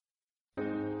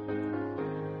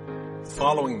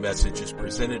following message is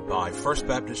presented by First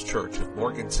Baptist Church of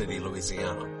Morgan City,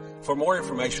 Louisiana. For more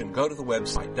information, go to the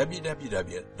website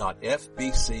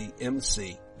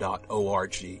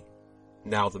www.fbcmc.org.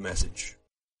 Now the message.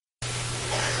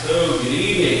 So, good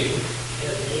evening.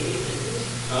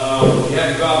 You have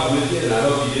your Bible with you, and I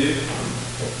hope you do.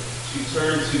 You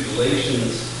turn to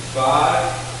Galatians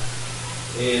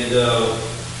 5, and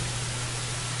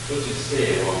what's it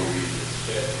say while we read this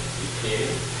chapter? You can,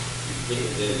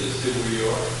 then just sit where you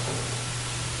are.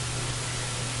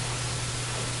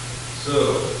 So,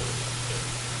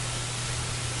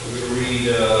 we're going to read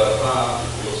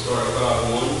 5. We'll start at 5:1.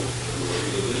 We're going to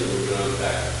read a little, and we're going to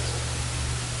unpack it.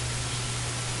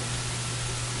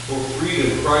 For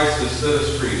freedom, Christ has set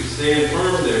us free. Stand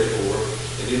firm, therefore,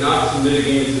 and do not submit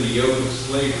again to the yoke of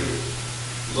slavery.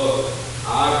 Look,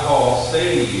 I, Paul,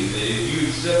 say to you that if you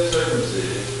accept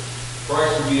circumcision,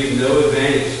 Christ will be of no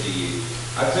advantage to you.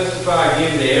 I testify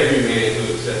again to every man who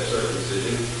accepts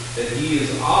circumcision that he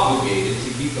is obligated to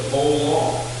keep the whole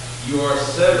law. You are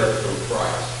severed from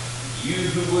Christ. You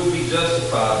who would be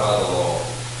justified by the law,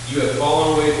 you have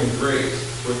fallen away from grace,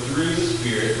 for through the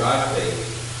Spirit, by faith,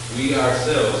 we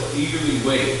ourselves eagerly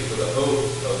wait for the hope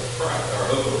of Christ, our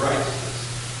hope of righteousness.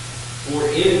 For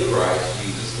in Christ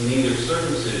Jesus, neither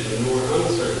circumcision nor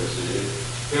uncircumcision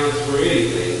counts for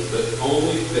anything, but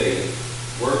only faith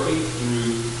working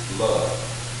through love.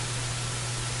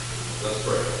 Let's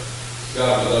pray.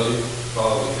 God, we love you.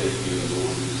 Father, we thank you, and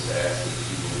Lord, we just ask that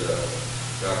you would,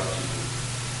 God, that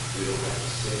we don't have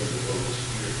to send the Holy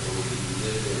Spirit, Lord, that you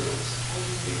live in us,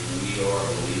 if we are a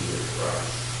believer in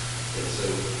Christ. And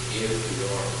so, if we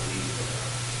are a believer,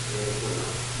 and if we're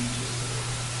not,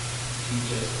 teach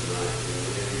us tonight,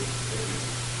 and every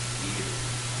year.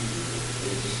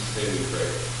 In Jesus' name we pray.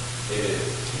 Amen.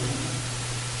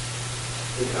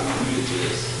 I think I'm new to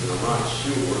this, and I'm not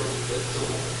sure that's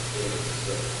all.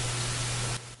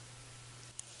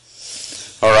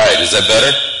 All right, is that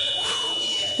better?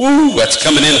 Woo, that's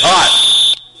coming in hot.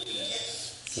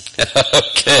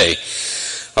 Okay.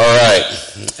 All right.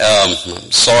 I'm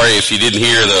sorry if you didn't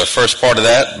hear the first part of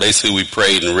that. Basically, we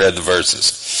prayed and read the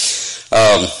verses.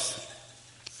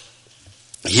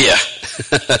 Yeah.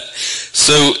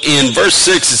 So in verse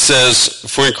 6 it says,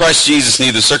 for in Christ Jesus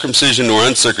neither circumcision nor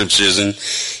uncircumcision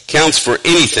counts for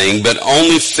anything, but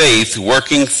only faith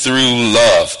working through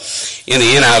love. In the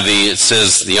NIV it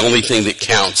says the only thing that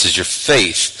counts is your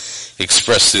faith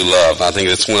expressed through love. I think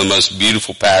that's one of the most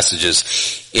beautiful passages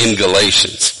in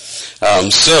Galatians.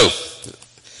 So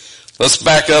let's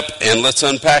back up and let's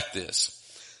unpack this.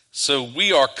 So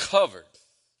we are covered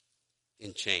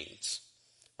in chains.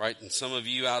 Right? And some of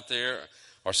you out there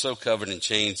are so covered in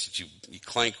chains that you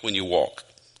clank when you walk.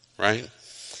 Right?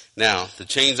 Now, the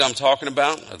chains I'm talking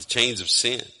about are the chains of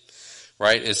sin.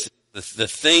 Right? It's the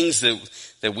things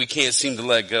that we can't seem to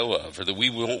let go of, or that we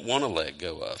won't want to let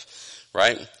go of.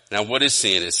 Right? Now, what is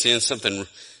sin? Is sin something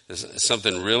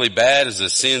really bad? Is a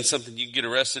sin something you can get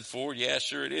arrested for? Yeah,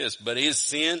 sure it is. But is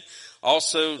sin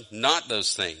also not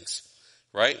those things?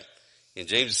 Right? And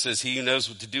James says, he who knows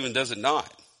what to do and does it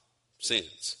not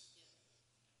sins.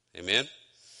 Amen?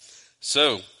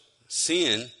 So,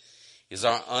 sin is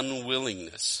our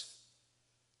unwillingness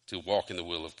to walk in the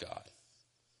will of God.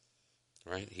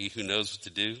 Right? He who knows what to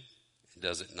do and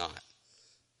does it not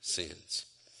sins.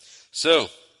 So,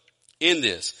 in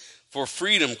this, for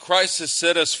freedom, Christ has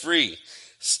set us free.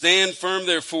 Stand firm,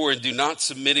 therefore, and do not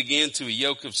submit again to a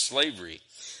yoke of slavery.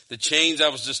 The chains I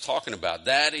was just talking about,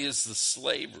 that is the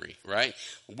slavery, right?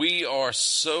 We are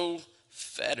so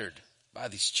fettered by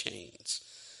these chains,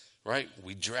 right?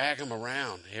 We drag them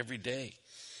around every day.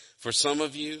 For some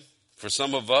of you, for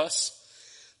some of us,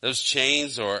 those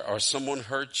chains are someone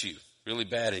hurt you really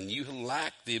bad and you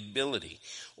lack the ability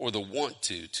or the want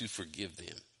to forgive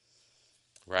them,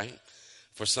 right?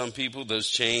 For some people, those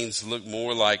chains look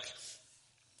more like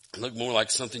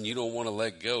something you don't want to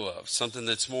let go of, something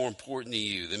that's more important to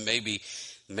you than maybe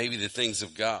the things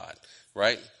of God,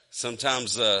 right?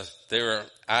 Sometimes I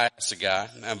asked a guy,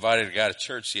 I invited a guy to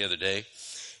church the other day,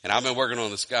 and I've been working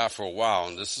on this guy for a while,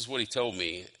 and this is what he told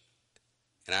me,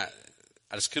 and I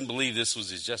just couldn't believe this was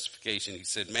his justification. He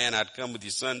said, man, I'd come with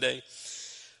you Sunday,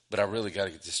 but I really got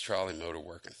to get this trolley motor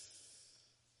working.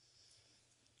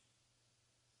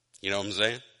 You know what I'm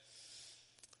saying?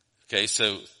 Okay,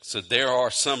 so there are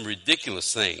some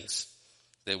ridiculous things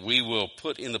that we will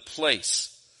put in the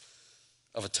place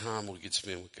of a time we could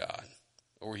spend with God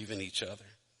or even each other,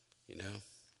 you know.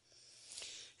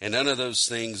 And none of those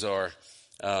things are,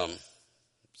 I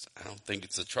don't think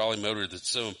it's the trolley motor that's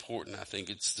so important. I think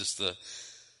it's just I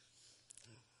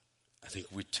think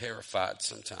we're terrified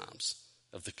sometimes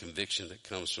of the conviction that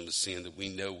comes from the sin that we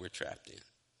know we're trapped in.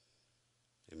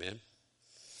 Amen.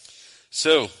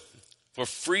 So, for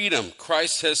freedom,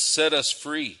 Christ has set us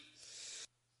free.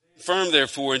 Firm,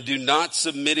 therefore, and do not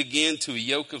submit again to a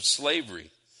yoke of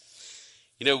slavery.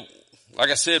 You know, like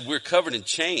I said, we're covered in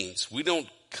chains. We don't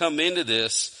come into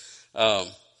this,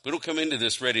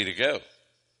 ready to go.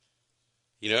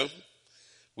 You know,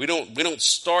 we don't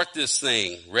start this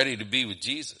thing ready to be with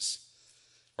Jesus.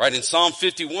 Right? In Psalm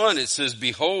 51, it says,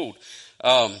 behold,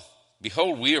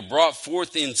 we are brought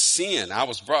forth in sin. I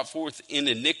was brought forth in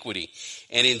iniquity,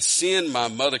 and in sin my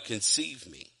mother conceived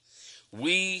me.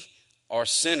 We are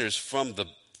sinners from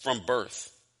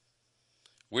birth.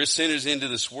 We're sinners into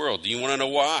this world. Do you want to know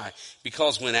why?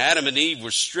 Because when Adam and Eve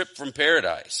were stripped from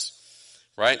paradise,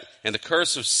 right, and the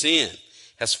curse of sin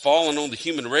has fallen on the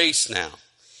human race now,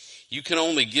 you can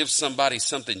only give somebody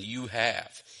something you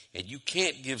have, and you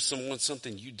can't give someone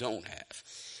something you don't have.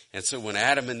 And so when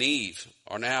Adam and Eve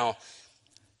are now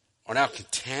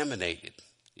contaminated,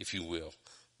 if you will,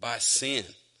 by sin,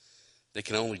 they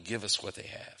can only give us what they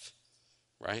have,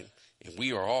 right? And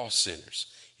we are all sinners,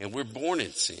 and we're born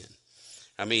in sin.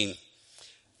 I mean,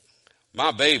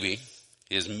 my baby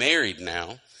is married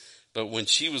now, but when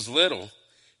she was little,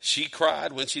 she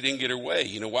cried when she didn't get her way.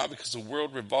 You know why? Because the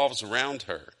world revolves around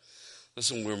her.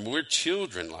 Listen, when we're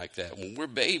children like that, when we're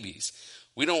babies,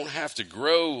 we don't have to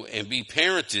grow and be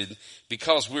parented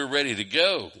because we're ready to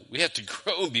go. We have to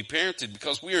grow and be parented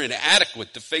because we're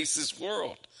inadequate to face this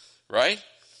world, right?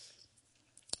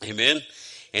 Amen.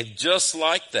 And just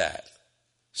like that,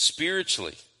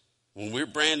 spiritually, when we're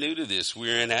brand new to this,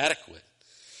 we're inadequate.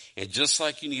 And just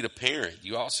like you need a parent,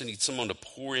 you also need someone to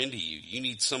pour into you. You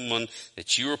need someone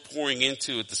that you're pouring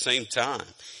into at the same time.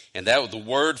 And the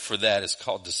word for that is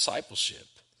called discipleship,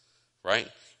 right?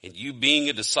 And you being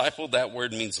a disciple, that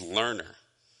word means learner.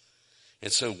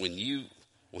 And so when you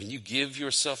give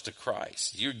yourself to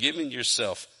Christ, you're giving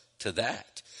yourself to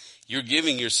that. You're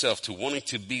giving yourself to wanting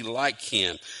to be like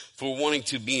him, for wanting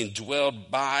to be indwelled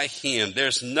by him.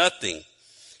 There's nothing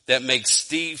that makes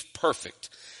Steve perfect.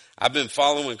 I've been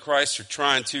following Christ or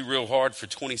trying to real hard for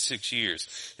 26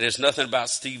 years. And there's nothing about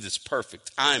Steve that's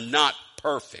perfect. I'm not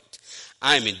perfect.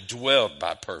 I'm indwelled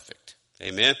by perfect.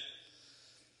 Amen?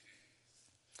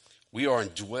 We are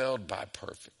indwelled by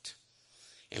perfect.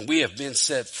 And we have been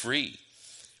set free.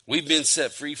 We've been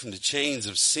set free from the chains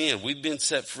of sin. We've been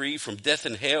set free from death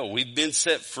and hell. We've been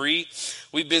set free.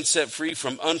 We've been set free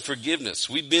from unforgiveness.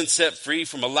 We've been set free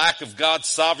from a lack of God's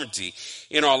sovereignty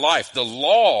in our life. The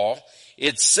law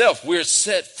itself, we're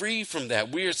set free from that.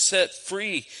 We're set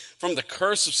free from the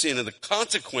curse of sin and the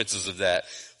consequences of that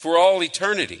for all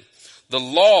eternity. The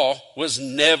law was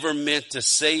never meant to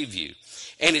save you.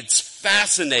 And it's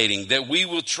fascinating that we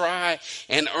will try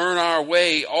and earn our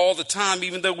way all the time,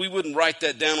 even though we wouldn't write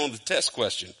that down on the test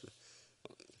question.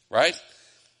 Right?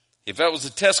 If that was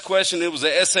a test question, it was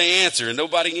an essay answer, and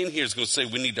nobody in here is going to say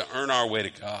we need to earn our way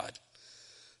to God.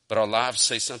 But our lives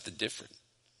say something different.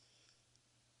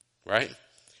 Right?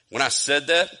 When I said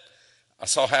that, I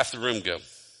saw half the room go,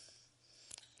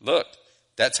 look,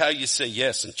 that's how you say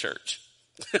yes in church.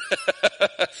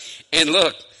 And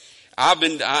look, I've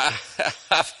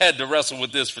had to wrestle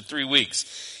with this for 3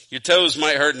 weeks. Your toes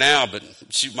might hurt now, but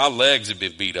shoot, my legs have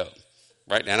been beat up.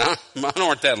 Right? And mine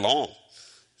aren't that long.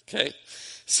 Okay?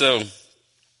 So,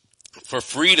 for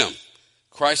freedom,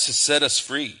 Christ has set us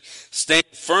free. Stand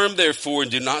firm, therefore,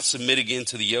 and do not submit again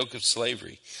to the yoke of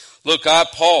slavery. Look, I,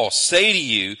 Paul, say to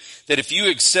you that if you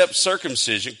accept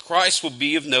circumcision, Christ will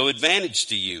be of no advantage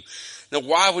to you. Now,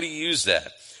 why would he use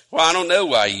that? Well, I don't know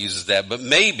why he uses that, but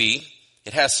maybe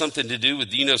it has something to do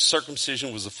with,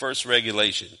 circumcision was the first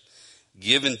regulation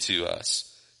given to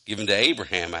us, given to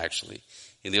Abraham, actually,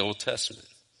 in the Old Testament.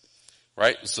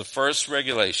 Right? It's the first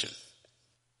regulation.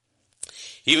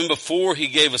 Even before he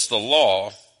gave us the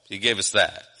law, he gave us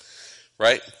that.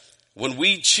 Right? When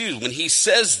he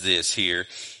says this here,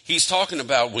 he's talking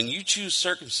about when you choose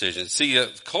circumcision. See,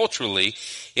 culturally,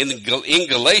 in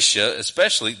Galatia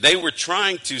especially, they were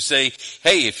trying to say,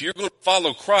 hey, if you're going to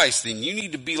follow Christ, then you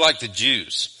need to be like the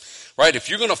Jews. Right? If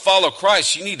you're going to follow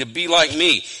Christ, you need to be like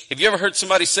me. Have you ever heard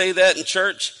somebody say that in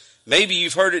church? Maybe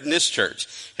you've heard it in this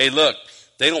church. Hey, look,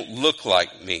 they don't look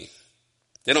like me.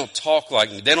 They don't talk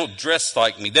like me. They don't dress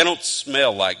like me. They don't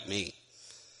smell like me.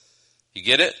 You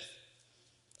get it?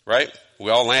 Right?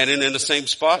 We all landing in the same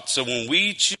spot. So when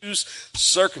we choose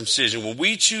circumcision, when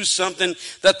we choose something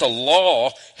that the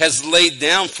law has laid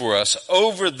down for us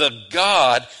over the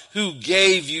God who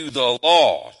gave you the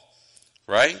law,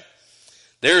 right?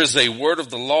 There is a word of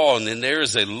the law, and then there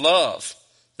is a love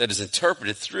that is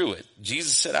interpreted through it.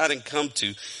 Jesus said, I didn't come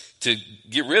to to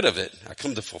get rid of it. I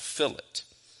come to fulfill it.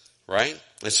 Right?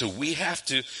 And so we have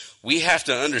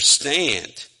to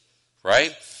understand,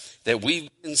 right, that we've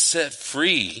been set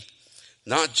free,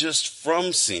 not just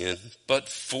from sin, but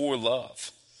for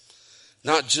love.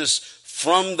 Not just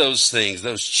from those things,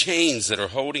 those chains that are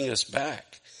holding us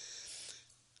back,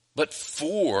 but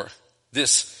for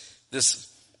this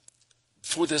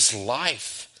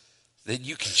life that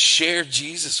you can share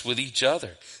Jesus with each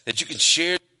other, that you can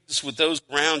share Jesus with those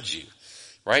around you.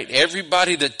 Right?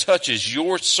 Everybody that touches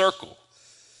your circle,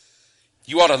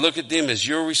 you ought to look at them as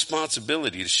your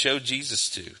responsibility to show Jesus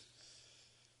to.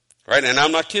 Right? And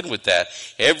I'm not kidding with that.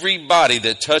 Everybody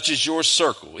that touches your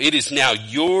circle, it is now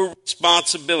your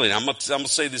responsibility. I'm going to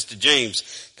say this to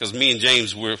James, because me and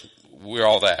James, we're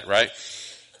all that, right?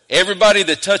 Everybody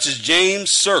that touches James'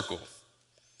 circle,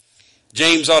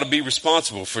 James ought to be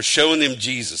responsible for showing them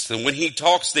Jesus. And when he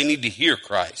talks, they need to hear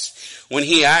Christ. When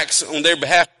he acts on their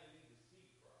behalf,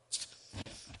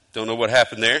 don't know what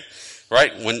happened there,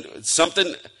 right?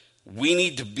 We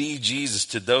need to be Jesus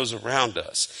to those around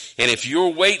us. And if you're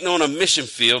waiting on a mission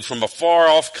field from a far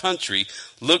off country,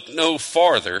 look no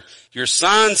farther. Your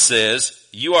sign says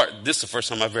this is the first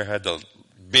time I've ever had to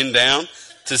bend down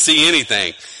to see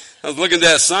anything. I was looking at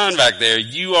that sign back there.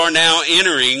 You are now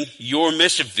entering your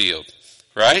mission field,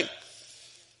 right?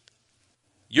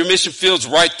 Your mission field's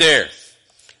right there.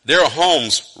 There are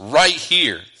homes right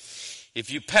here. If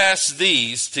you pass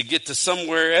these to get to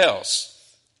somewhere else,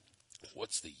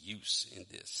 what's the use in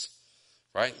this,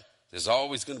 right? There's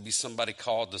always going to be somebody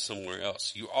called to somewhere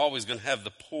else. You're always going to have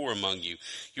the poor among you.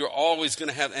 You're always going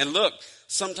to have, and look,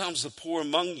 sometimes the poor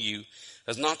among you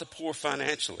is not the poor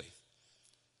financially.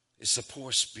 It's the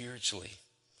poor spiritually.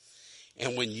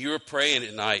 And when you're praying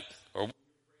at night, or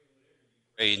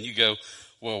pray and you go,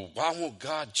 well, why won't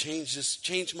God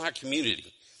change my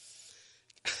community?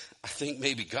 I think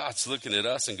maybe God's looking at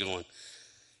us and going,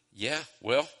 yeah,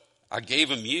 well, I gave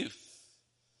him you.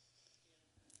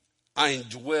 I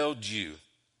indwelled you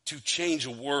to change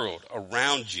a world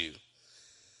around you.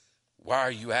 Why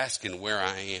are you asking where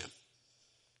I am?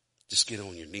 Just get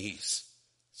on your knees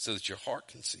so that your heart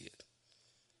can see it.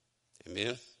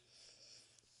 Amen.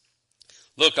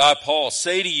 Look, I, Paul,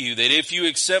 say to you that if you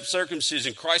accept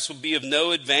circumcision, Christ will be of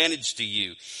no advantage to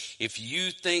you. If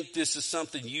you think this is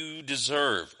something you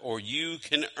deserve or you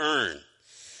can earn,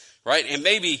 right? And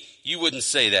maybe you wouldn't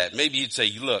say that. Maybe you'd say,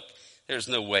 look, there's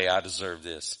no way I deserve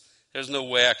this. There's no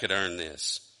way I could earn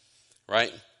this,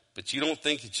 right? But you don't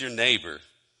think that your neighbor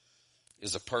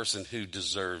is a person who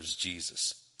deserves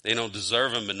Jesus. They don't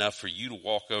deserve him enough for you to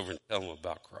walk over and tell them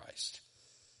about Christ.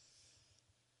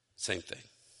 Same thing.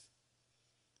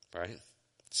 Right?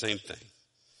 Same thing.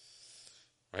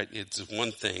 Right? It's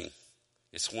one thing.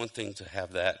 It's one thing to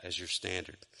have that as your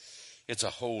standard. It's a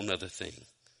whole nother thing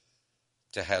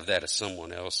to have that as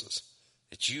someone else's.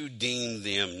 That you deem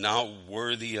them not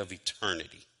worthy of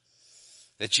eternity.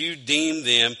 That you deem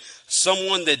them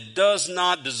someone that does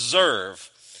not deserve,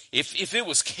 if it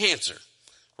was cancer,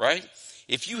 right?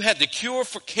 If you had the cure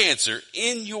for cancer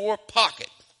in your pocket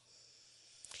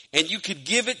and you could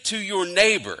give it to your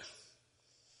neighbor,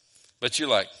 but you're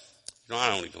like,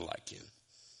 I don't even like him.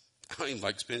 I don't even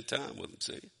like spending time with him,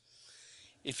 see?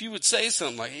 If you would say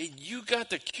something like, hey, you got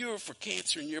the cure for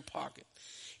cancer in your pocket,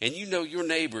 and you know your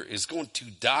neighbor is going to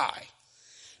die.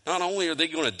 Not only are they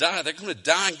going to die, they're going to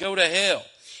die and go to hell.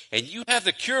 And you have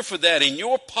the cure for that in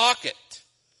your pocket.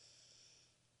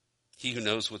 He who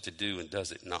knows what to do and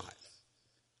does it not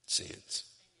sins.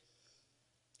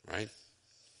 Right?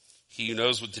 He who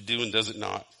knows what to do and does it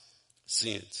not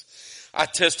sins. I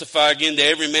testify again to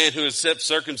every man who accepts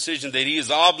circumcision that he is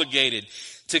obligated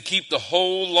to keep the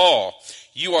whole law.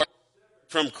 You are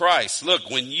from Christ. Look,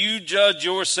 when you judge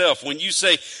yourself, when you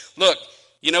say, look,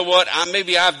 you know what,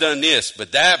 maybe I've done this,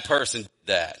 but that person did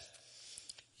that.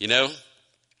 You know?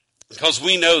 Because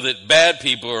we know that bad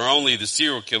people are only the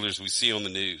serial killers we see on the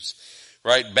news.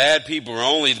 Right? Bad people are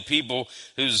only the people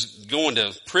who's going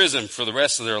to prison for the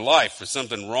rest of their life for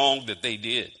something wrong that they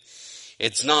did.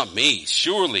 It's not me.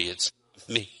 Surely it's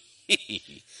me.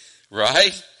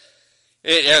 Right?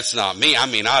 It's not me. I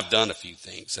mean, I've done a few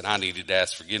things that I needed to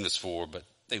ask forgiveness for, but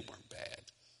they weren't bad.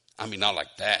 I mean, not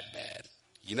like that bad.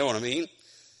 You know what I mean?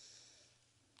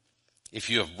 If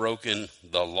you have broken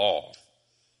the law,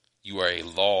 you are a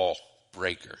law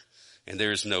breaker, and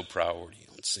there is no priority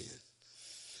on sin.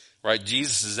 Right?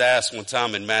 Jesus is asked one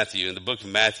time in the book of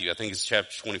Matthew, I think it's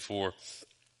chapter 24.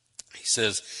 He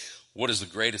says, what is the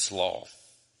greatest law?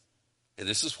 And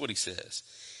this is what he says.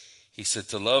 He said,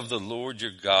 to love the Lord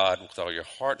your God with all your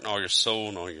heart and all your soul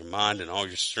and all your mind and all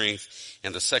your strength.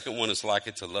 And the second one is like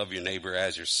it, to love your neighbor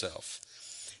as yourself.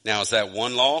 Now, is that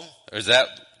one law? Or is that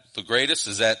the greatest?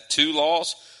 Is that 2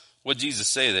 laws? What did Jesus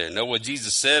say there? No, what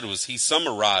Jesus said was he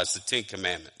summarized the 10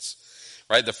 commandments.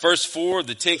 Right? The first 4 of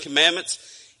the 10 commandments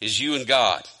is you and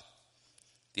God.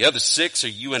 The other 6 are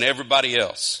you and everybody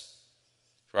else.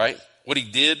 Right? What he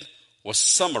did was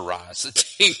summarize the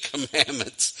 10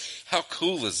 commandments. How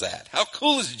cool is that? How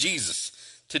cool is Jesus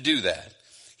to do that?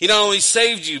 He not only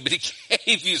saved you, but he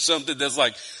gave you something that's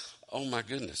like, oh my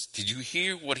goodness, did you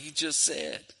hear what he just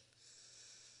said?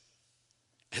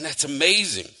 And that's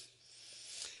amazing.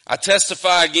 I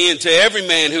testify again to every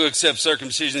man who accepts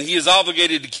circumcision, he is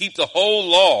obligated to keep the whole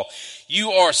law.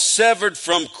 You are severed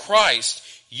from Christ,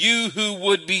 you who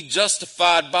would be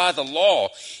justified by the law.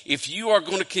 If you are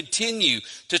going to continue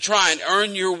to try and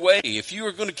earn your way, if you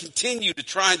are going to continue to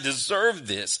try and deserve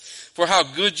this for how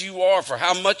good you are, for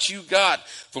how much you got,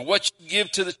 for what you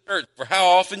give to the church, for how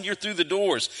often you're through the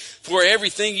doors, for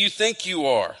everything you think you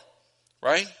are,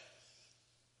 right?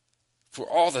 For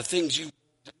all the things you do.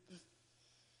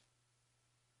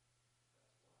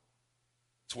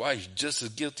 That's why you're just as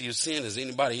guilty of sin as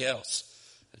anybody else.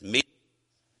 Me,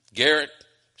 Garrett,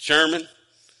 Sherman.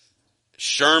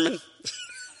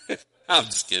 I'm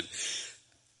just kidding.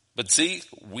 But see,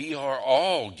 we are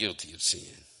all guilty of sin.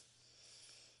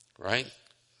 Right?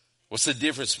 What's the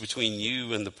difference between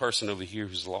you and the person over here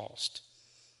who's lost?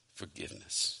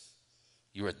 Forgiveness.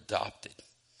 You're adopted.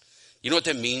 You know what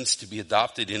that means to be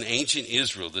adopted? In ancient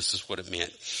Israel, this is what it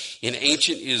meant. In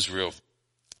ancient Israel,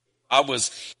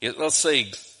 let's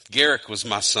say Garrick was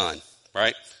my son,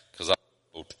 right? Because I'm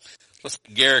old. Let's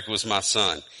say Garrick was my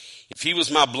son. If he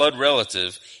was my blood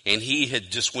relative and he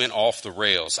had just went off the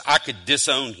rails, I could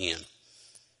disown him,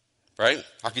 right?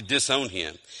 I could disown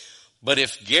him. But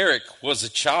if Garrick was a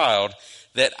child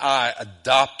that I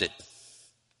adopted,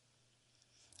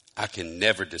 I can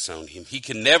never disown him. He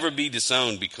can never be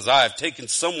disowned because I have taken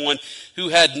someone who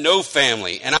had no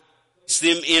family and I placed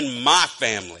them in my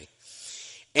family.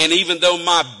 And even though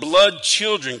my blood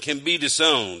children can be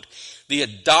disowned, the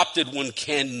adopted one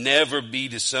can never be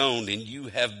disowned, and you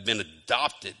have been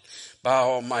adopted by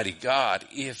Almighty God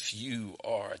if you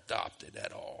are adopted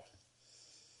at all.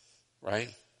 Right?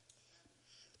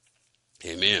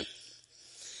 Amen.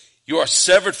 You are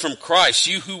severed from Christ,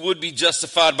 you who would be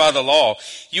justified by the law.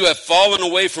 You have fallen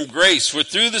away from grace, for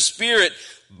through the Spirit,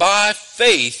 by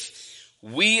faith,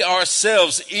 we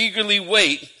ourselves eagerly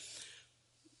wait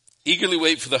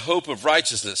for the hope of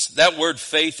righteousness. That word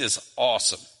faith is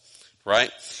awesome.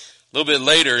 Right? A little bit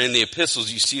later in the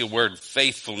epistles, you see a word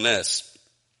faithfulness.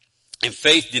 And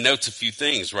faith denotes a few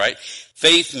things, right?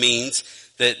 Faith means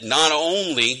that not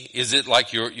only is it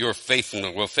like your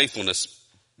faithfulness, well, faith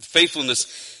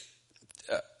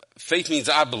means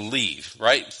I believe,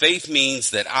 right? Faith means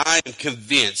that I am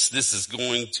convinced this is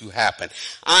going to happen.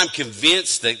 I'm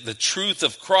convinced that the truth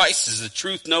of Christ is the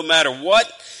truth no matter what,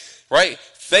 right?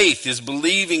 Faith is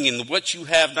believing in what you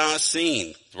have not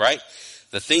seen, right?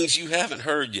 The things you haven't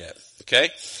heard yet, okay?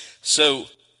 So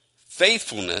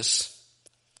faithfulness,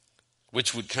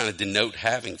 which would kind of denote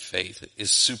having faith,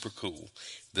 is super cool.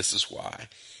 This is why.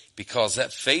 Because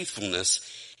that faithfulness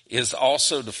is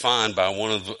also defined by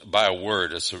a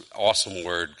word. It's an awesome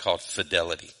word called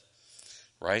fidelity,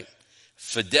 right?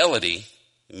 Fidelity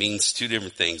means 2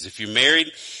 different things. If you're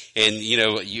married and,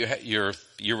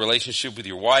 your relationship with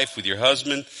your wife, with your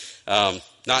husband,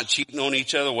 not cheating on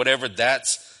each other, whatever,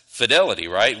 that's fidelity,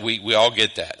 right? We all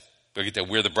get that. We get that.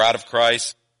 We're the bride of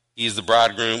Christ. He is the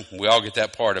bridegroom. We all get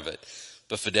that part of it.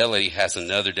 But fidelity has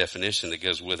another definition that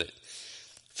goes with it.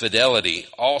 Fidelity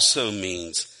also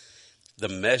means the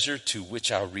measure to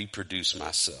which I reproduce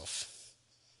myself.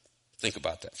 Think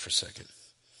about that for a second.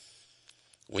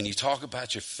 When you talk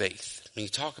about your faith, when you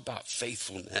talk about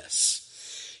faithfulness,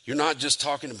 you're not just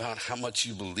talking about how much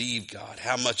you believe God,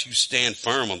 how much you stand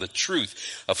firm on the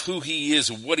truth of who he is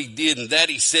and what he did and that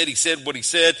he said what he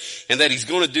said, and that he's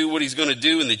going to do what he's going to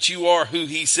do, and that you are who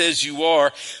he says you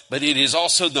are, but it is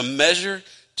also the measure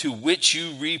to which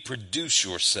you reproduce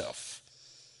yourself.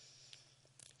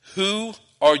 Who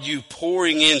are you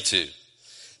pouring into?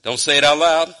 Don't say it out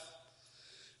loud.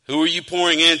 Who are you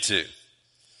pouring into?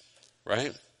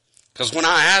 Right? Because when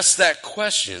I ask that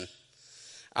question,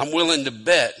 I'm willing to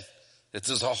bet that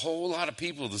there's a whole lot of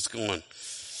people that's going,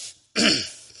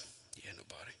 yeah,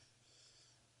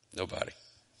 nobody,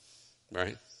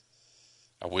 right?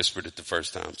 I whispered it the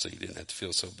first time so you didn't have to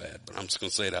feel so bad, but I'm just going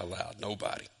to say it out loud.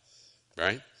 Nobody,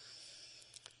 right?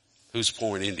 Who's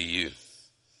pouring into you?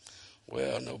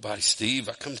 Well, nobody. Steve,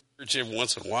 I come to church every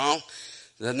once in a while.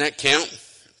 Doesn't that count?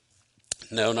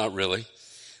 No, not really.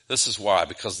 This is why,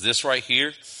 because this right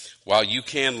here while you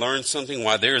can learn something,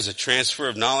 while there is a transfer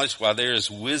of knowledge, while there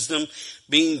is wisdom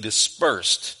being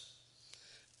dispersed,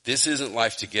 this isn't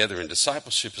life together, and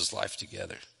discipleship is life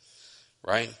together,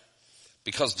 right?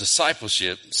 Because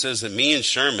discipleship says that me and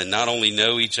Sherman not only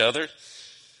know each other,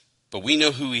 but we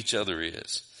know who each other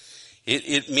is.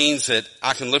 It means that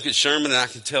I can look at Sherman and I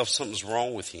can tell if something's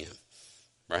wrong with him,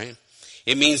 right?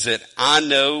 It means that I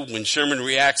know when Sherman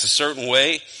reacts a certain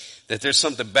way that there's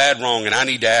something bad wrong and I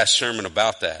need to ask Sherman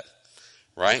about that,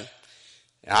 right?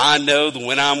 And I know that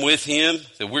when I'm with him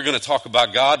that we're going to talk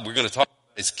about God, we're going to talk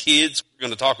about his kids, we're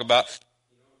going to talk about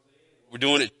what we're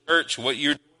doing at church, what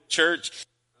you're doing at church.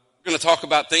 We're going to talk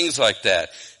about things like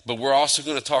that. But we're also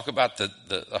going to talk about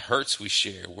the hurts we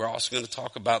share. We're also going to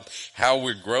talk about how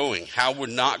we're growing, how we're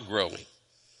not growing,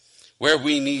 where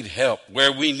we need help,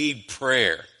 where we need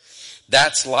prayer.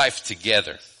 That's life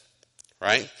together,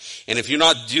 right? And if you're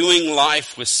not doing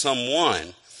life with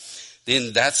someone,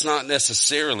 then that's not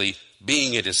necessarily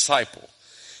being a disciple.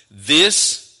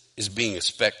 This is being a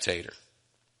spectator.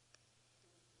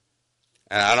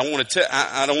 And I don't want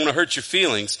to hurt your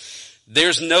feelings.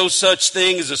 There's no such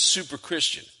thing as a super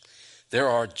Christian. There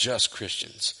are just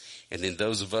Christians. And then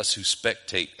those of us who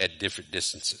spectate at different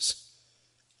distances.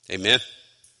 Amen?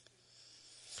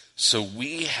 So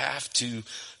we have to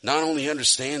not only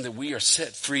understand that we are set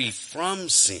free from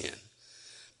sin,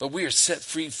 but we are set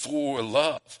free for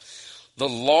love. The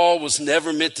law was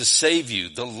never meant to save you.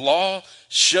 The law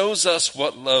shows us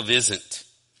what love isn't.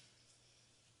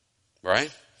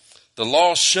 Right? The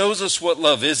law shows us what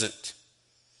love isn't.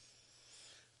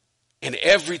 And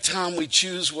every time we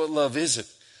choose what love isn't,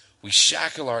 we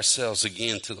shackle ourselves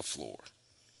again to the floor.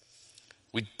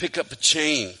 We pick up a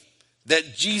chain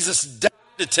that Jesus died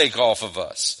to take off of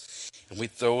us, and we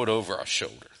throw it over our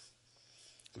shoulder.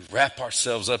 We wrap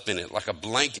ourselves up in it like a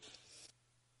blanket.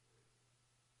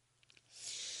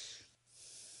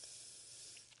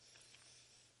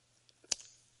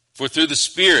 For through the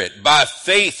Spirit, by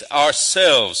faith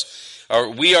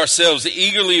we ourselves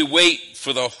eagerly wait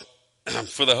for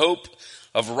the hope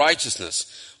of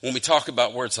righteousness. When we talk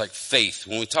about words like faith,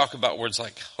 when we talk about words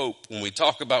like hope, when we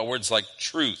talk about words like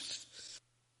truth,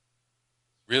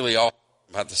 really all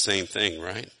about the same thing,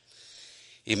 right?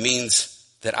 It means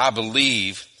that I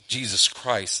believe Jesus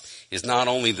Christ is not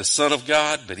only the Son of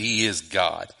God, but he is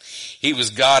God. He was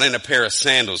God in a pair of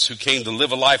sandals who came to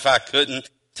live a life I couldn't,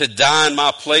 to die in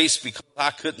my place because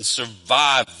I couldn't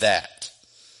survive that,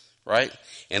 right?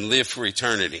 And live for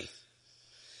eternity.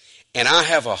 And I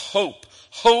have a hope.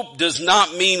 Hope does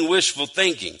not mean wishful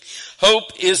thinking. Hope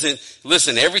isn't,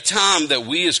 listen, every time that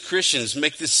we as Christians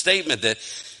make this statement that,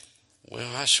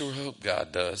 well, I sure hope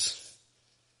God does.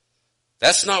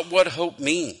 That's not what hope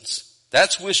means.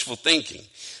 That's wishful thinking.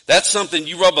 That's something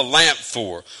you rub a lamp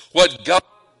for. What God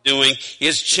is doing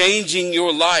is changing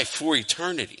your life for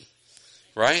eternity,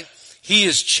 right? He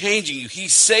is changing you. He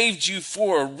saved you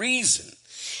for a reason.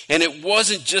 And it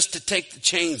wasn't just to take the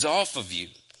chains off of you.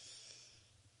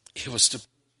 It was to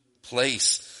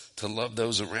place to love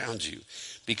those around you.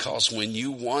 Because when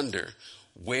you wonder,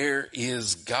 where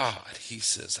is God? He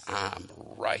says, I'm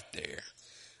right there.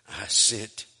 I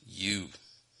sent you.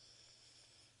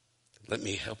 Let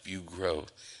me help you grow.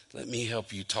 Let me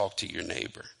help you talk to your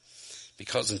neighbor.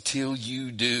 Because until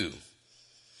you do,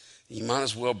 you might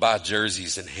as well buy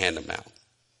jerseys and hand them out.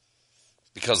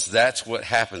 Because that's what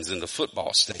happens in the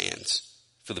football stands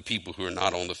for the people who are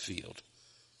not on the field.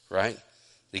 Right?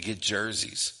 They get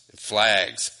jerseys and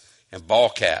flags and ball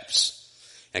caps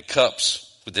and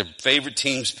cups with their favorite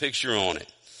team's picture on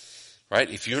it. Right?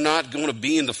 If you're not going to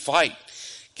be in the fight,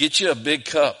 get you a big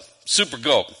cup, Super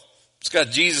Gulp. It's got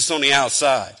Jesus on the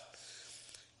outside.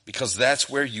 Because that's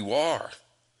where you are.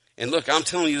 And look, I'm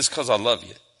telling you this because I love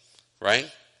you. Right?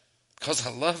 Because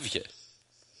I love you.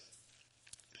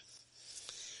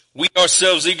 We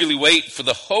ourselves eagerly wait for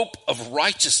the hope of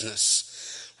righteousness.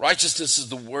 Righteousness is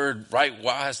the word right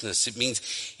wiseness. It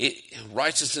means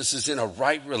righteousness is in a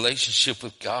right relationship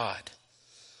with God.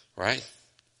 Right?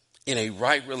 In a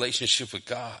right relationship with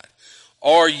God.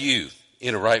 Are you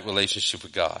in a right relationship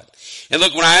with God? And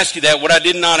look, when I ask you that, what I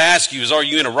did not ask you is, are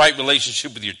you in a right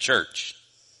relationship with your church?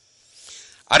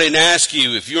 I didn't ask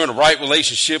you if you're in a right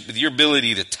relationship with your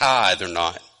ability to tithe or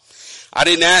not. I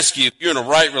didn't ask you if you're in a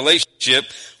right relationship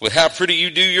with how pretty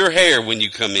you do your hair when you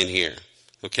come in here.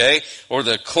 Okay? Or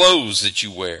the clothes that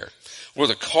you wear. Or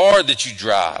the car that you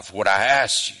drive. What I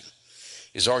asked you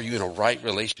is, are you in a right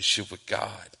relationship with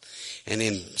God? And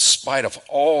in spite of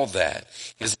all that,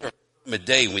 is there a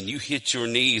day when you hit your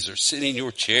knees or sit in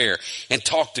your chair and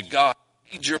talk to God,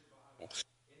 read your Bible,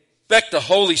 expect the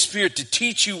Holy Spirit to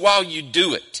teach you while you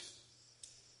do it?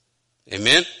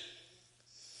 Amen?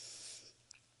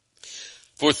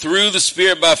 For through the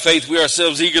Spirit by faith we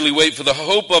ourselves eagerly wait for the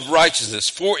hope of righteousness.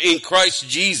 For in Christ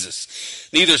Jesus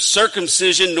neither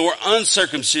circumcision nor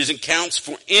uncircumcision counts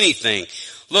for anything.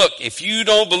 Look, if you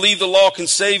don't believe the law can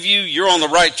save you, you're on the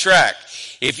right track.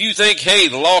 If you think, hey,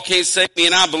 the law can't save me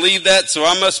and I believe that, so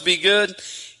I must be good,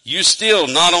 you're still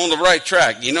not on the right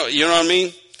track. You know what I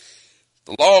mean?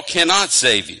 The law cannot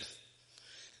save you.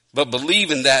 But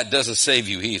believing that doesn't save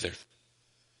you either.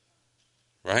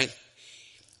 Right?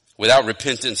 Without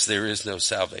repentance, there is no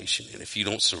salvation. And if you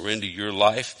don't surrender your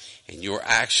life and your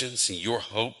actions and your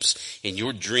hopes and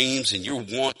your dreams and your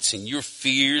wants and your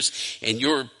fears and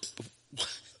your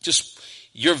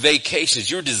vacations,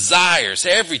 your desires,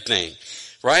 everything,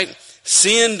 right?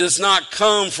 Sin does not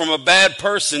come from a bad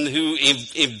person who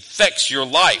infects your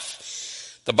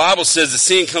life. The Bible says that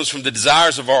sin comes from the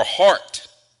desires of our heart.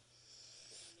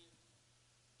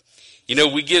 You know,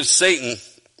 we give Satan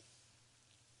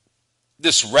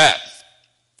this rap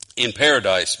in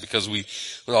paradise because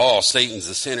Satan's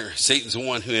the sinner. Satan's the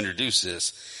one who introduced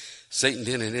this. Satan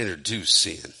didn't introduce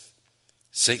sin.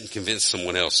 Satan convinced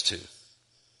someone else to.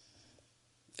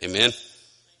 Amen?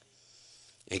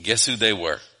 And guess who they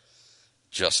were?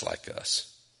 Just like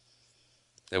us.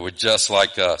 They were just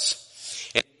like us.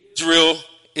 And Israel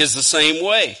is the same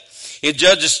way. In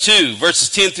Judges 2, verses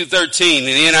 10 through 13, in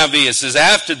the NIV, it says,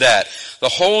 after that, the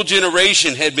whole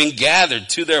generation had been gathered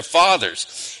to their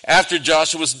fathers after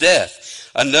Joshua's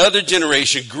death. Another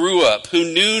generation grew up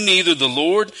who knew neither the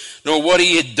Lord nor what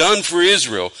he had done for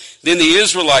Israel. Then the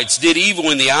Israelites did evil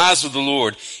in the eyes of the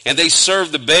Lord, and they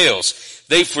served the Baals.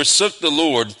 They forsook the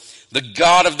Lord, the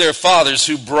God of their fathers,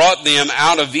 who brought them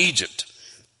out of Egypt.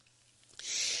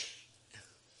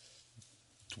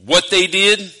 What they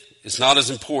did is not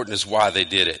as important as why they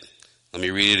did it. Let me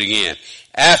read it again.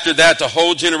 After that, the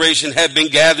whole generation had been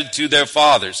gathered to their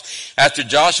fathers. After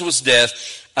Joshua's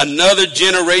death, another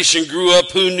generation grew up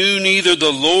who knew neither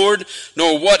the Lord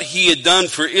nor what he had done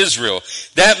for Israel.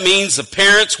 That means the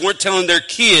parents weren't telling their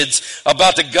kids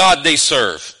about the God they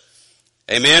serve.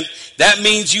 Amen. That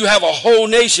means you have a whole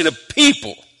nation of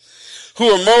people who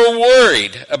are more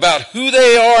worried about who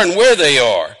they are and where they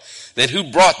are than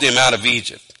who brought them out of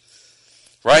Egypt.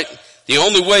 Right? The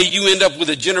only way you end up with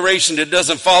a generation that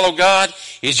doesn't follow God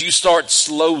is you start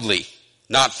slowly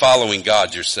not following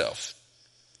God yourself.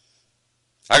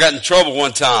 I got in trouble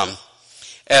one time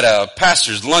at a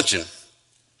pastor's luncheon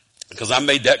because I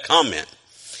made that comment.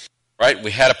 Right?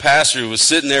 We had a pastor who was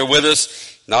sitting there with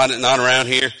us, not around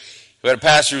here. We had a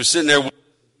pastor who was sitting there with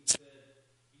us.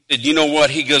 He said, you know what?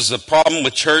 He goes, the problem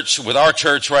with our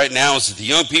church right now is that the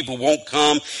young people won't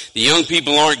come. The young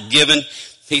people aren't giving.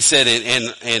 He said,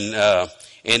 and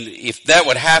if that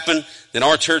would happen, then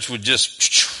our church would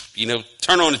just,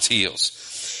 turn on its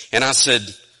heels. And I said,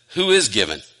 who is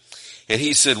giving? And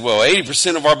he said, well,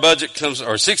 80% of our budget comes,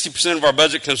 or 60% of our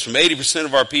budget comes from 80%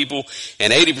 of our people,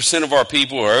 and 80% of our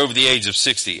people are over the age of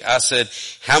 60. I said,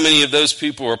 how many of those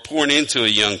people are pouring into a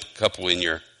young couple in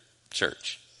your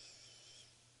church?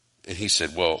 And he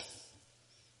said, well,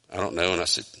 I don't know. And I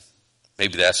said,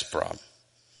 maybe that's the problem.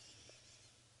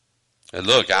 And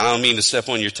look, I don't mean to step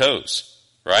on your toes,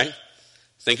 right?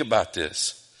 Think about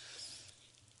this.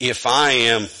 If I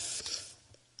am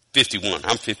 51,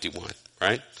 I'm 51,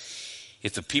 right?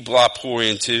 If the people I pour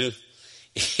into,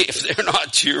 if they're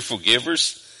not cheerful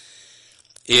givers,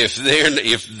 if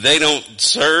they don't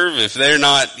serve, if they're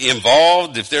not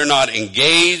involved, if they're not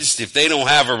engaged, if they don't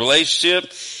have a relationship,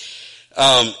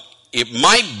 it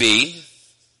might be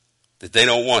that they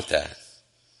don't want that.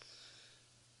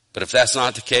 But if that's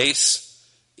not the case,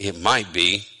 it might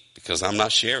be because I'm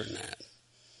not sharing that.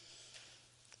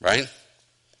 Right?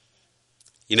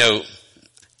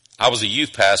 I was a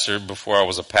youth pastor before I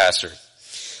was a pastor.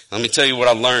 Let me tell you what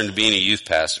I learned being a youth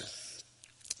pastor.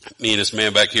 Me and this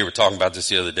man back here were talking about this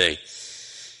the other day.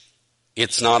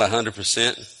 It's not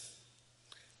 100%,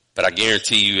 but I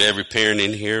guarantee you every parent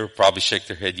in here will probably shake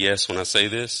their head yes when I say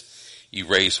this. You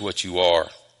raise what you are,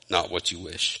 not what you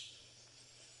wish.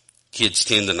 Kids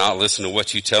tend to not listen to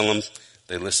what you tell them.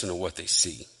 They listen to what they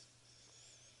see.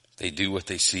 They do what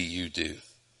they see you do.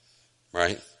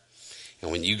 Right?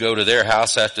 And when you go to their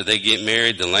house after they get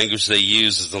married, the language they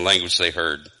use is the language they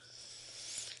heard.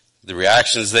 The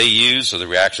reactions they use are the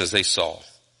reactions they saw.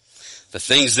 The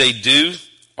things they do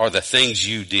are the things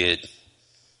you did.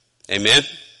 Amen?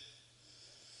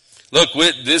 Look,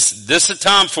 this is a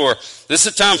time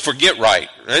for get right.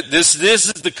 This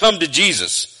is the come to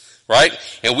Jesus. Right?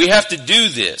 And we have to do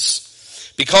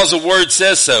this because the word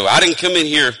says so. I didn't come in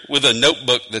here with a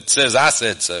notebook that says I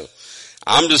said so.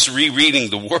 I'm just rereading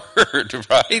the word,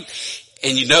 right?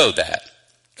 And you know that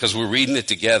because we're reading it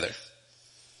together.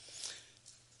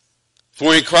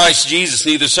 For in Christ Jesus,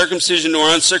 neither circumcision nor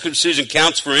uncircumcision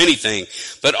counts for anything,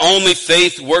 but only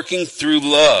faith working through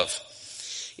love.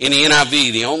 In the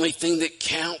NIV, the only thing that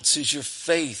counts is your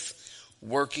faith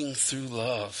working through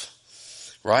love.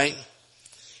 Right?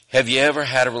 Have you ever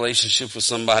had a relationship with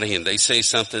somebody and they say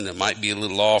something that might be a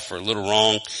little off or a little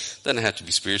wrong? Doesn't have to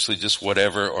be spiritually, just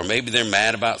whatever. Or maybe they're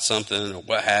mad about something or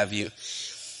what have you.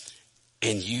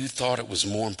 And you thought it was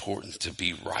more important to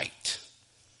be right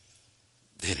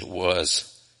than it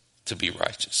was to be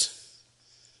righteous.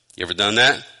 You ever done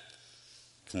that?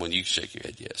 Come on, you can shake your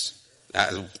head, yes.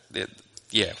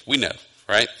 Yeah, we know,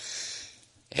 right?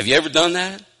 Have you ever done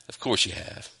that? Of course you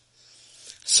have.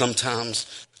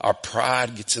 Sometimes our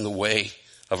pride gets in the way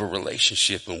of a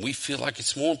relationship and we feel like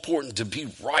it's more important to be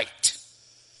right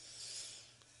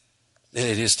than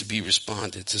it is to be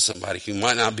responded to somebody who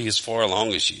might not be as far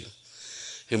along as you,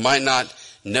 who might not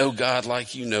know God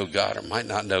like you know God, or might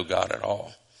not know God at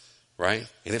all, right?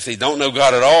 And if they don't know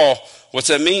God at all, what's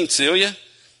that mean, Celia?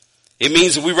 It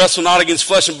means that we wrestle not against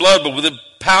flesh and blood, but with the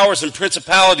powers and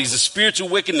principalities, the spiritual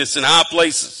wickedness in high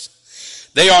places.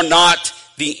 They are not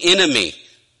the enemy.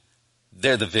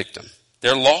 They're the victim.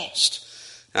 They're lost.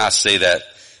 And I say that.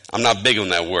 I'm not big on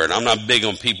that word. I'm not big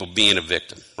on people being a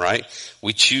victim, right?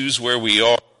 We choose where we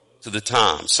are to the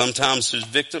time. Sometimes there's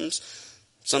victims.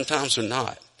 Sometimes they're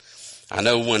not. I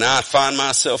know when I find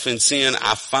myself in sin,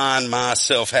 I find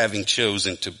myself having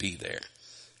chosen to be there.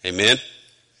 Amen?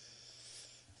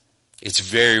 It's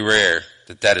very rare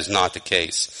that that is not the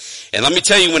case. And let me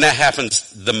tell you when that happens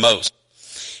the most.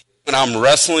 When I'm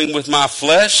wrestling with my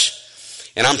flesh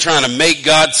and I'm trying to make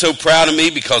God so proud of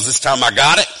me because this time I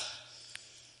got it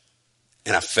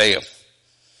and I fail.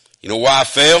 You know why I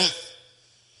fail?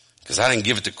 Because I didn't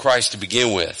give it to Christ to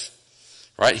begin with.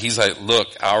 Right? He's like, look,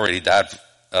 I already died.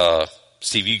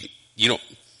 Steve, you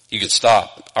can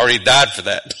stop. I already died for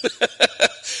that.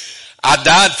 I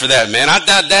died for that, man. I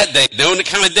died that day, knowing the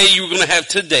kind of day you were going to have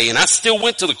today, and I still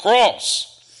went to the cross.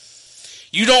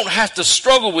 You don't have to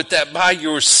struggle with that by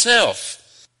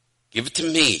yourself. Give it to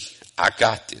me. I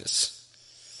got this.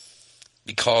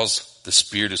 Because the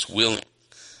spirit is willing,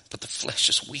 but the flesh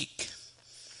is weak.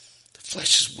 The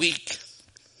flesh is weak.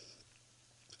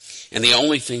 And the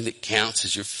only thing that counts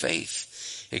is your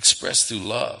faith expressed through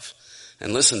love.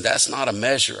 And listen, that's not a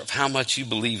measure of how much you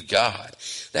believe God.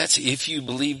 That's if you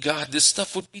believe God, this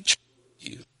stuff would be true for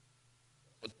you.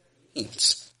 What that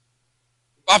means.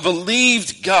 I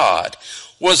believed God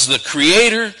was the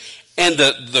creator and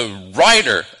the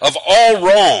righter of all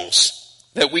wrongs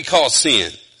that we call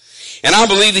sin. And I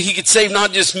believe that he could save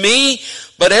not just me,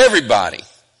 but everybody.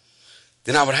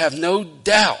 Then I would have no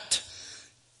doubt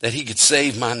that he could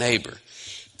save my neighbor.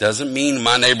 Doesn't mean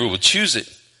my neighbor would choose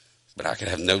it, but I could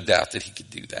have no doubt that he could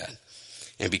do that.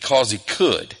 And because he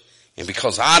could, and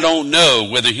because I don't know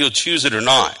whether he'll choose it or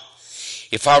not,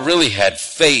 if I really had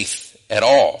faith at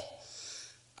all,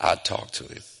 I'd talk to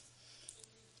him.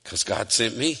 Because God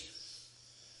sent me.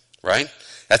 Right?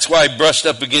 That's why he brushed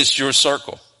up against your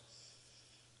circle.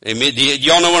 Amen. Do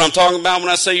y'all know what I'm talking about when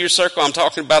I say your circle? I'm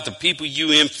talking about the people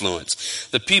you influence,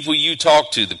 the people you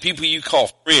talk to, the people you call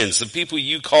friends, the people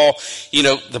you call,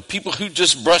 the people who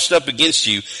just brushed up against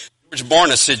you. George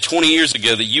Barna said 20 years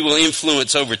ago that you will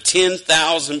influence over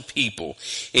 10,000 people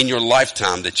in your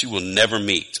lifetime that you will never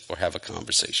meet or have a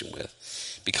conversation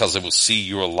with because they will see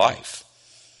your life.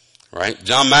 Right?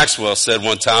 John Maxwell said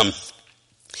one time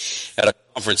at a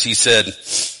conference, he said,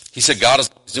 God is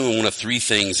doing one of three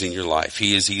things in your life.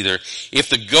 He is either, if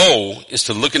the goal is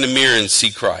to look in the mirror and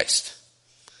see Christ,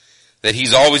 that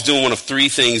he's always doing one of three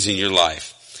things in your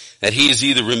life. That he is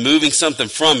either removing something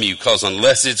from you, because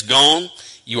unless it's gone,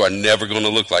 you are never going to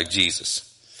look like Jesus.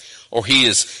 Or he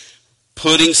is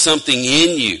putting something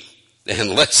in you, that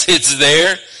unless it's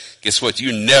there, guess what?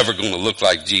 You're never going to look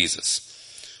like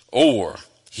Jesus. Or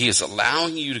he is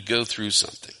allowing you to go through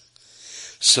something,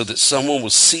 so that someone will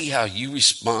see how you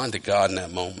respond to God in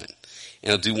that moment.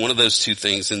 And he'll do one of those two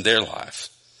things in their life.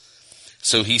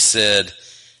 So he said,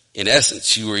 in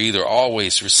essence, you are either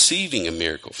always receiving a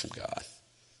miracle from God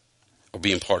or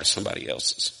being part of somebody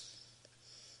else's.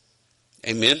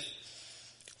 Amen?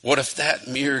 What if that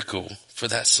miracle for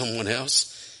that someone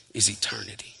else is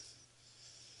eternity?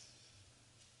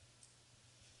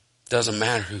 Doesn't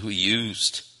matter who he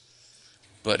used,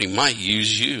 but he might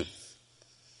use you.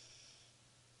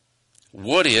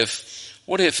 What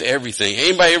if everything,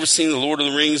 anybody ever seen the Lord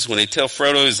of the Rings when they tell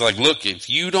Frodo, he's like, look, if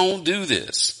you don't do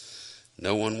this,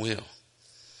 no one will.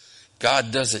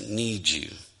 God doesn't need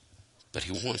you, but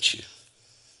he wants you,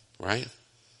 right?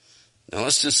 Now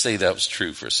let's just say that was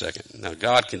true for a second. Now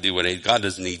God can do God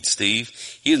doesn't need Steve.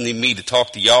 He doesn't need me to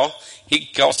talk to y'all. He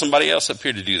can call somebody else up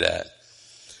here to do that.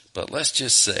 But let's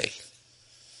just say,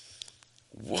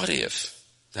 what if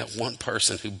that one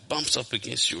person who bumps up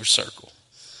against your circle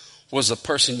was the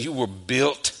person you were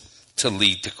built to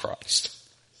lead to Christ?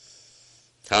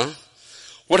 Huh?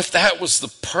 What if that was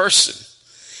the person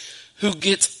who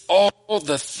gets all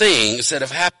the things that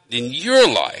have happened in your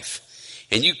life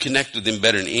and you connect with them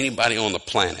better than anybody on the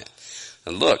planet?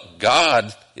 And look,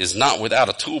 God is not without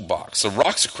a toolbox. The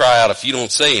rocks will cry out if you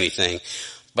don't say anything.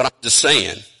 But I'm just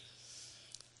saying,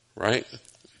 right?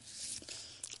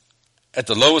 At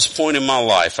the lowest point in my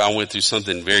life, I went through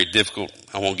something very difficult.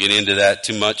 I won't get into that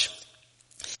too much.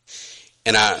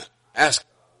 And I asked,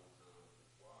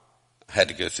 I had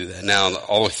to go through that. Now,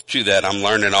 all the way through that, I'm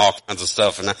learning all kinds of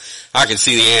stuff, and I can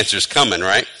see the answers coming,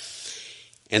 right?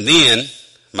 And then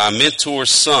my mentor's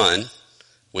son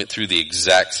went through the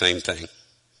exact same thing.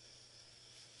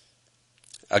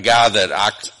 A guy that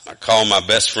I call my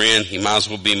best friend, he might as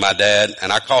well be my dad,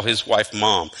 and I call his wife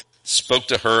Mom. Spoke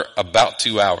to her about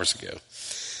 2 hours ago.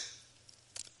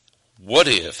 What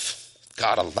if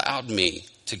God allowed me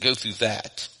to go through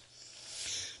that?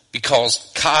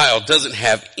 Because Kyle doesn't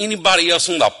have anybody else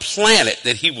on the planet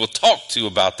that he will talk to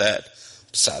about that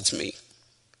besides me.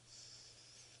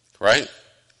 Right?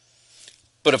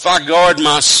 But if I guard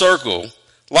my circle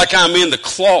like I'm in the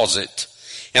closet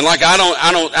and like I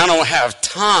don't have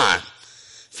time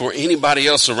for anybody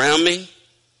else around me,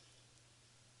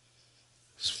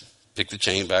 pick the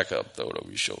chain back up, throw it over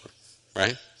your shoulder,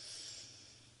 right?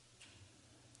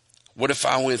 What if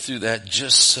I went through that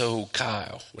just so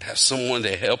Kyle would have someone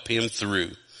to help him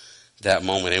through that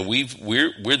moment? And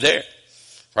we're there,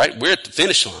 right? We're at the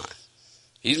finish line.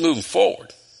 He's moving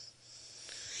forward.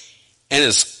 And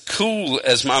as cool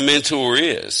as my mentor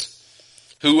is,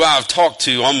 who I've talked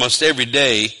to almost every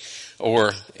day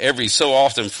or every so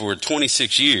often for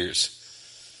 26 years,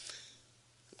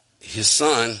 his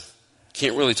son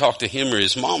can't really talk to him or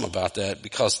his mom about that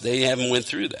because they haven't went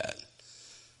through that.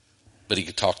 But he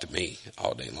could talk to me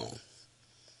all day long.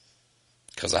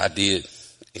 Because I did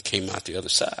and came out the other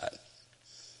side.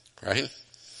 Right?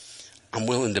 I'm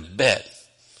willing to bet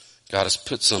God has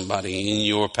put somebody in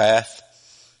your path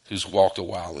who's walked a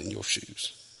while in your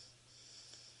shoes.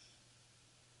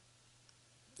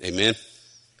 Amen?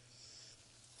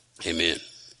 Amen.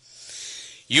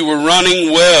 You were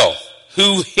running well.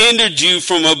 Who hindered you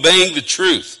from obeying the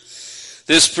truth?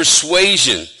 This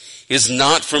persuasion is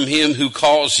not from him who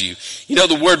calls you. You know,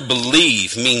 the word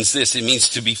believe means this. It means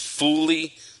to be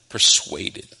fully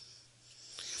persuaded.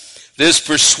 This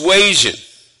persuasion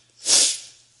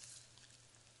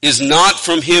is not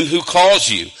from him who calls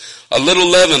you. A little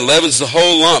leaven leavens the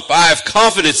whole lump. I have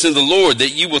confidence in the Lord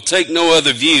that you will take no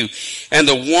other view, and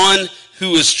the one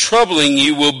who is troubling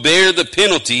you will bear the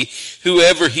penalty,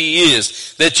 whoever he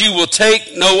is, that you will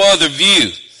take no other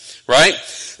view, right?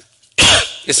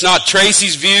 It's not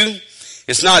Tracy's view.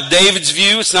 It's not David's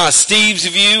view. It's not Steve's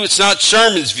view. It's not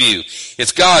Sherman's view.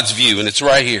 It's God's view, and it's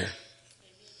right here.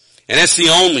 And that's the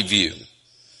only view.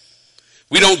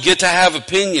 We don't get to have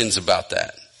opinions about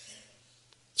that.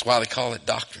 That's why they call it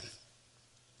doctrine,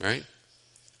 right?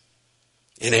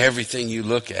 And everything you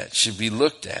look at should be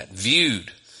looked at,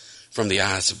 viewed from the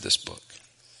eyes of this book,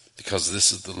 because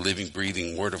this is the living,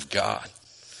 breathing Word of God,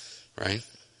 right?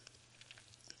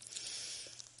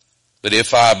 But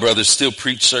if I, brothers, still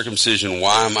preach circumcision,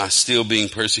 why am I still being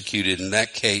persecuted? In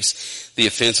that case, the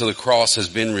offense of the cross has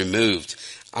been removed.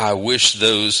 I wish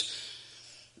those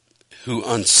who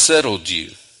unsettled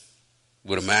you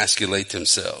would emasculate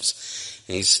themselves.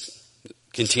 And he's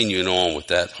continuing on with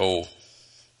that whole,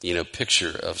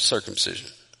 picture of circumcision,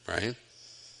 right?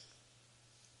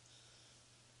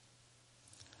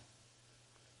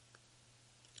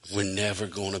 We're never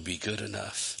going to be good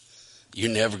enough.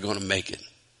 You're never going to make it.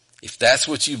 If that's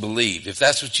what you believe, if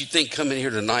that's what you think coming here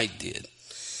tonight did,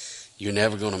 you're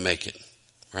never going to make it,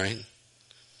 right?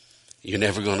 You're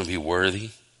never going to be worthy.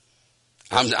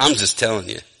 I'm just telling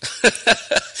you.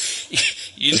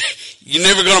 You're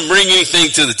never going to bring anything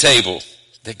to the table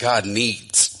that God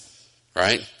needs,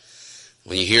 right?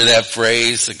 When you hear that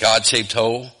phrase, the God-shaped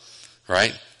hole,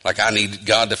 right? Like I need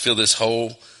God to fill this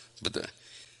hole, but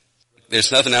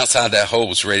there's nothing outside that hole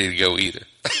that's ready to go either,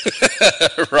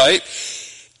 right?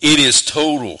 It is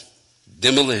total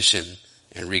demolition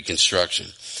and reconstruction.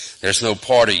 There's no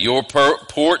part of your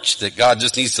porch that God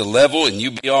just needs to level and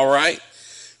you be all right.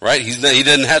 Right? He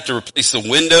doesn't have to replace the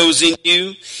windows in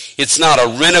you. It's not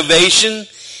a renovation.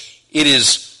 It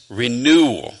is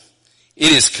renewal.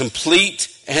 It is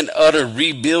complete and utter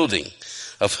rebuilding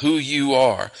of who you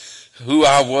are, who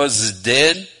I was is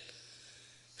dead.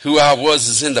 Who I was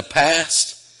is in the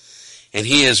past. And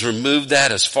he has removed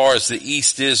that as far as the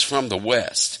east is from the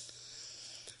west.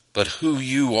 But who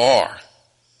you are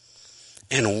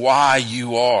and why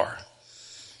you are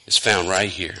is found right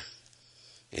here.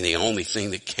 And the only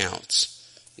thing that counts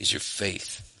is your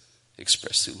faith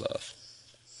expressed through love.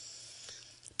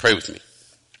 Pray with me.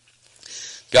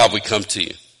 God, we come to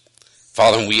you.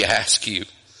 Father, and we ask you,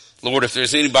 Lord, if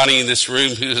there's anybody in this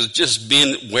room who has just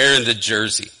been wearing the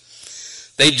jersey,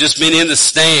 they've just been in the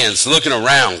stands looking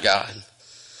around, God,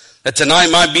 that tonight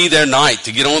might be their night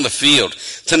to get on the field.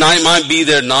 Tonight might be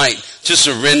their night to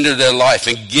surrender their life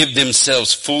and give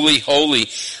themselves fully, wholly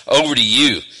over to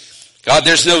you. God,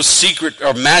 there's no secret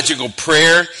or magical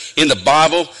prayer in the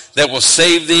Bible that will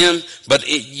save them, but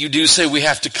you do say we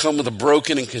have to come with a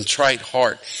broken and contrite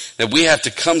heart, that we have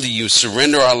to come to you,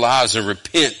 surrender our lives and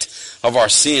repent of our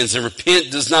sins. And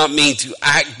repent does not mean to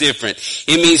act different.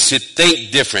 It means to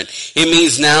think different. It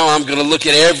means now I'm going to look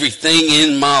at everything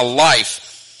in my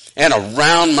life and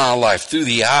around my life through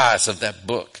the eyes of that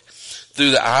book,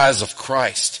 through the eyes of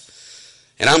Christ.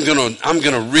 And I'm going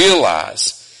to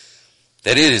realize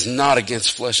that it is not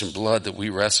against flesh and blood that we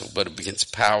wrestle, but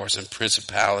against powers and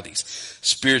principalities,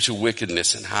 spiritual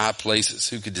wickedness in high places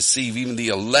who could deceive even the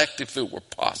elect if it were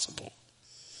possible.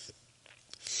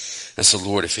 And so,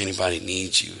 Lord, if anybody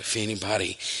needs you, if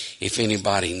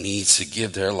anybody needs to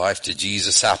give their life to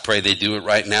Jesus, I pray they do it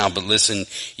right now. But listen,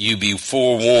 you be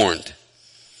forewarned,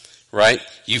 right?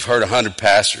 You've heard 100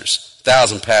 pastors,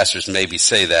 1,000 pastors maybe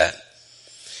say that.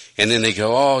 And then they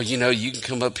go, oh, you can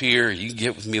come up here, you can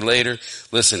get with me later.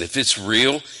 Listen, if it's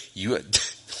real,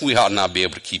 we ought not be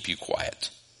able to keep you quiet.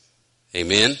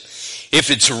 Amen?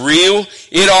 If it's real,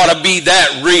 it ought to be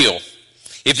that real.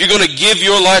 If you're going to give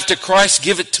your life to Christ,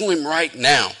 give it to him right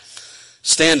now.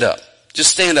 Stand up.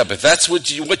 Just stand up. If that's what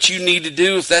you need to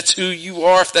do, if that's who you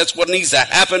are, if that's what needs to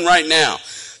happen right now,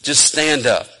 just stand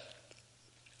up.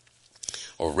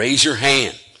 Or raise your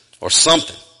hand or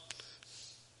something.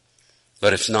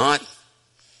 But if not,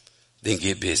 then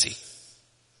get busy.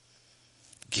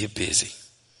 Get busy.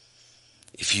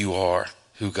 If you are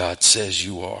who God says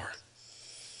you are,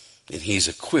 then he's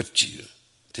equipped you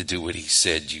to do what he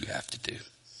said you have to do.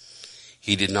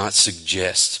 He did not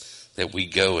suggest that we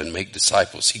go and make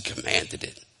disciples. He commanded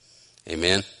it.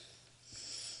 Amen.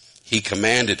 He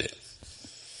commanded it.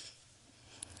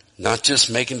 Not just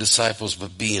making disciples,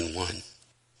 but being one.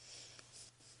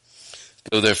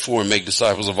 Go therefore and make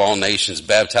disciples of all nations,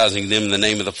 baptizing them in the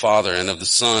name of the Father and of the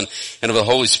Son and of the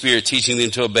Holy Spirit, teaching them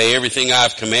to obey everything I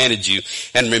have commanded you.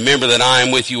 And remember that I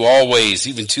am with you always,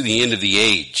 even to the end of the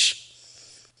age.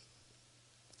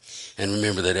 And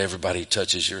remember that everybody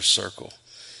touches your circle.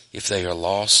 If they are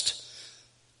lost,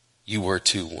 you were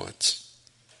too once.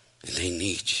 And they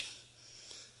need you.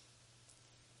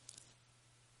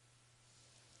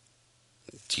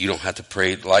 You don't have to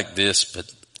pray like this,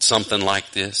 but something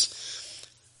like this.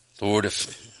 Lord, I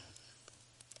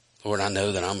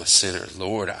know that I'm a sinner.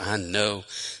 Lord, I know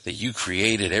that you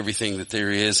created everything that there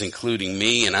is, including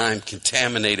me, and I'm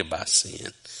contaminated by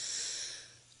sin.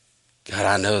 God,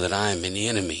 I know that I am an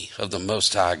enemy of the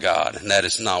Most High God, and that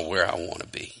is not where I want to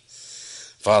be.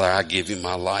 Father, I give you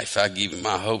my life. I give you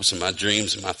my hopes and my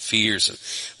dreams and my fears and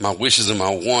my wishes and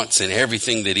my wants and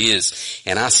everything that is.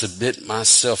 And I submit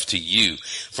myself to you.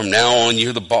 From now on,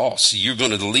 you're the boss. You're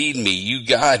going to lead me. You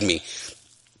guide me.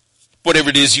 Whatever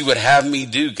it is you would have me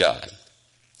do, God,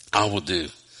 I will do.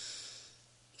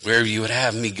 Wherever you would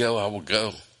have me go, I will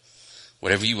go.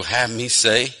 Whatever you will have me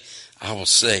say, I will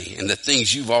say. And the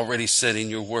things you've already said in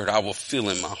your word, I will feel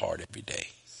in my heart every day.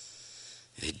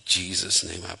 In Jesus'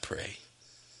 name I pray.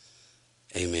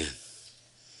 Amen.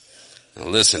 Now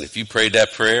listen, if you prayed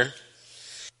that prayer,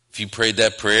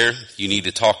 you need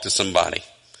to talk to somebody.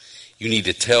 You need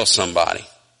to tell somebody,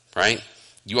 right?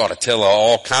 You ought to tell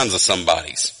all kinds of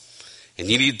somebodies. And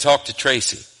you need to talk to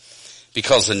Tracy,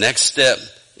 because the next step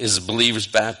is a believer's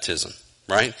baptism,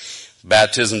 right?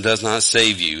 Baptism does not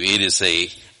save you. It is a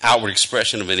outward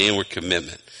expression of an inward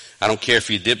commitment. I don't care if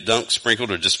you dipped, dunked, sprinkled,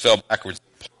 or just fell backwards.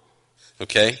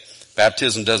 Okay?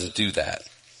 Baptism doesn't do that.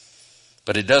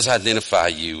 But it does identify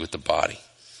you with the body,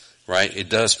 right? It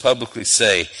does publicly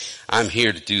say, I'm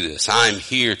here to do this. I'm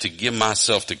here to give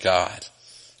myself to God,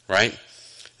 right?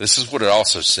 This is what it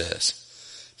also says.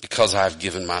 Because I've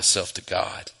given myself to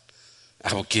God,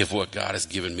 I will give what God has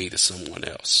given me to someone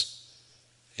else.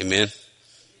 Amen?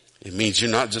 It means you're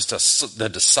not just the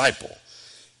disciple.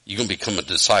 You're going to become a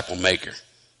disciple maker.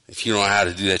 If you don't know how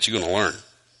to do that, you're going to learn.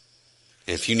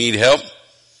 And if you need help,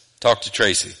 talk to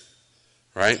Tracy,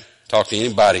 right? Talk to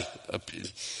anybody.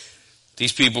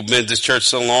 These people have been at this church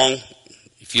so long,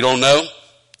 if you don't know,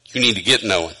 you need to get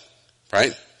knowing,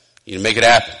 right? You need to make it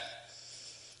happen,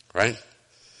 right?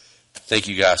 Thank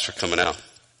you guys for coming out.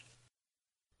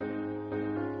 The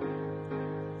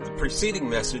preceding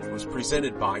message was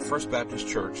presented by First Baptist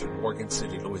Church in Morgan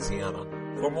City, Louisiana.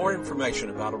 For more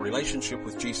information about a relationship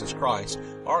with Jesus Christ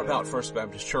or about First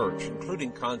Baptist Church,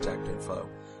 including contact info,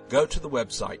 go to the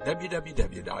website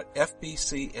www.fbcmc.org.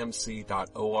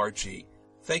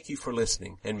 Thank you for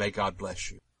listening, and may God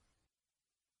bless you.